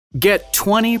Get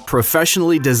 20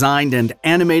 professionally designed and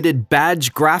animated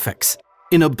badge graphics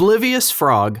in Oblivious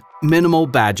Frog Minimal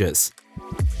Badges.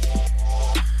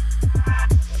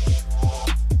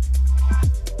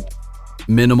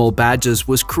 Minimal Badges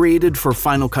was created for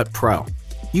Final Cut Pro.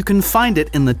 You can find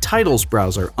it in the Titles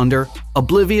browser under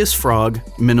Oblivious Frog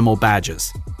Minimal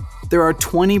Badges. There are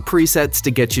 20 presets to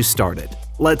get you started.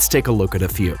 Let's take a look at a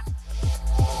few.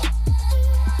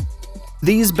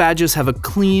 These badges have a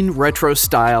clean, retro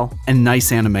style and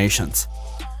nice animations.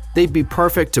 They'd be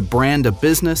perfect to brand a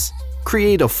business,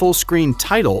 create a full-screen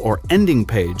title or ending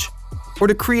page, or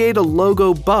to create a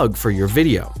logo bug for your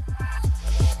video.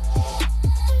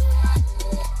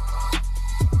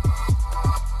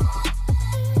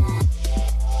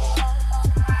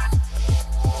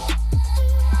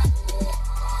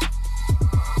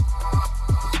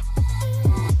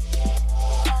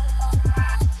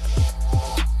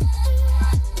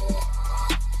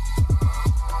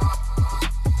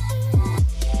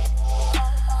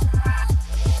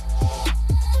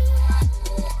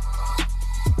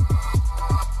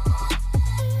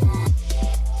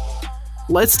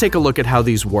 Let's take a look at how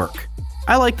these work.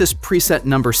 I like this preset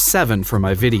number 7 for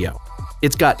my video.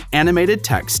 It's got animated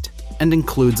text and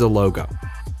includes a logo.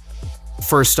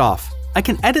 First off, I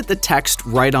can edit the text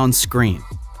right on screen.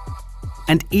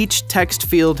 And each text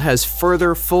field has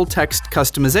further full text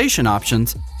customization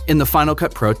options in the Final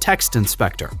Cut Pro Text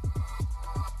Inspector.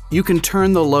 You can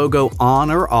turn the logo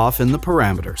on or off in the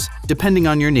parameters, depending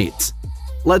on your needs.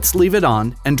 Let's leave it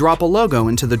on and drop a logo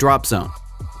into the drop zone.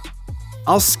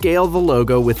 I'll scale the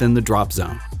logo within the drop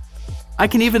zone. I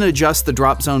can even adjust the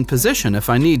drop zone position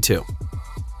if I need to.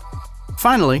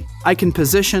 Finally, I can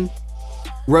position,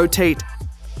 rotate,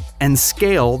 and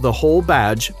scale the whole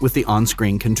badge with the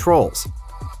on-screen controls.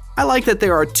 I like that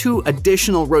there are 2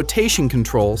 additional rotation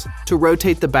controls to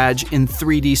rotate the badge in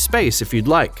 3D space if you'd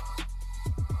like.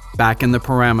 Back in the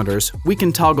parameters, we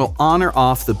can toggle on or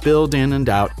off the build in and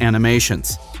out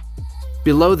animations.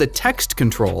 Below the text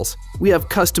controls, we have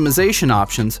customization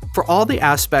options for all the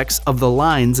aspects of the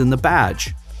lines in the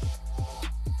badge.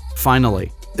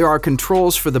 Finally, there are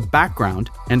controls for the background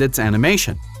and its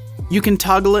animation. You can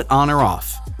toggle it on or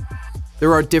off.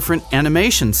 There are different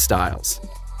animation styles.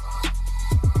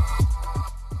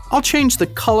 I'll change the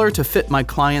color to fit my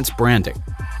client's branding.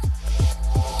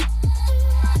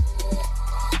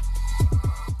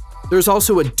 There's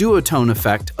also a duotone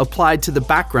effect applied to the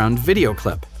background video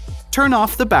clip. Turn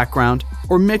off the background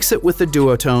or mix it with the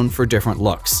duotone for different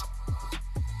looks.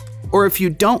 Or if you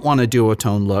don't want a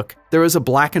duotone look, there is a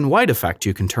black and white effect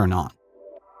you can turn on.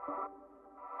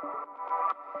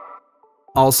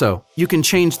 Also, you can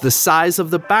change the size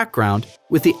of the background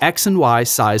with the X and Y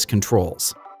size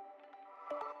controls.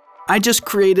 I just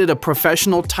created a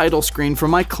professional title screen for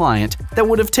my client that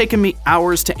would have taken me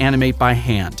hours to animate by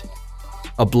hand.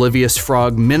 Oblivious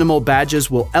Frog Minimal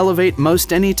Badges will elevate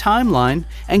most any timeline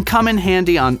and come in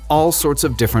handy on all sorts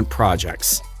of different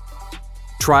projects.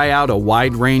 Try out a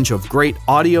wide range of great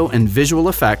audio and visual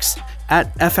effects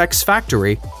at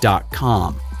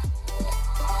fxfactory.com.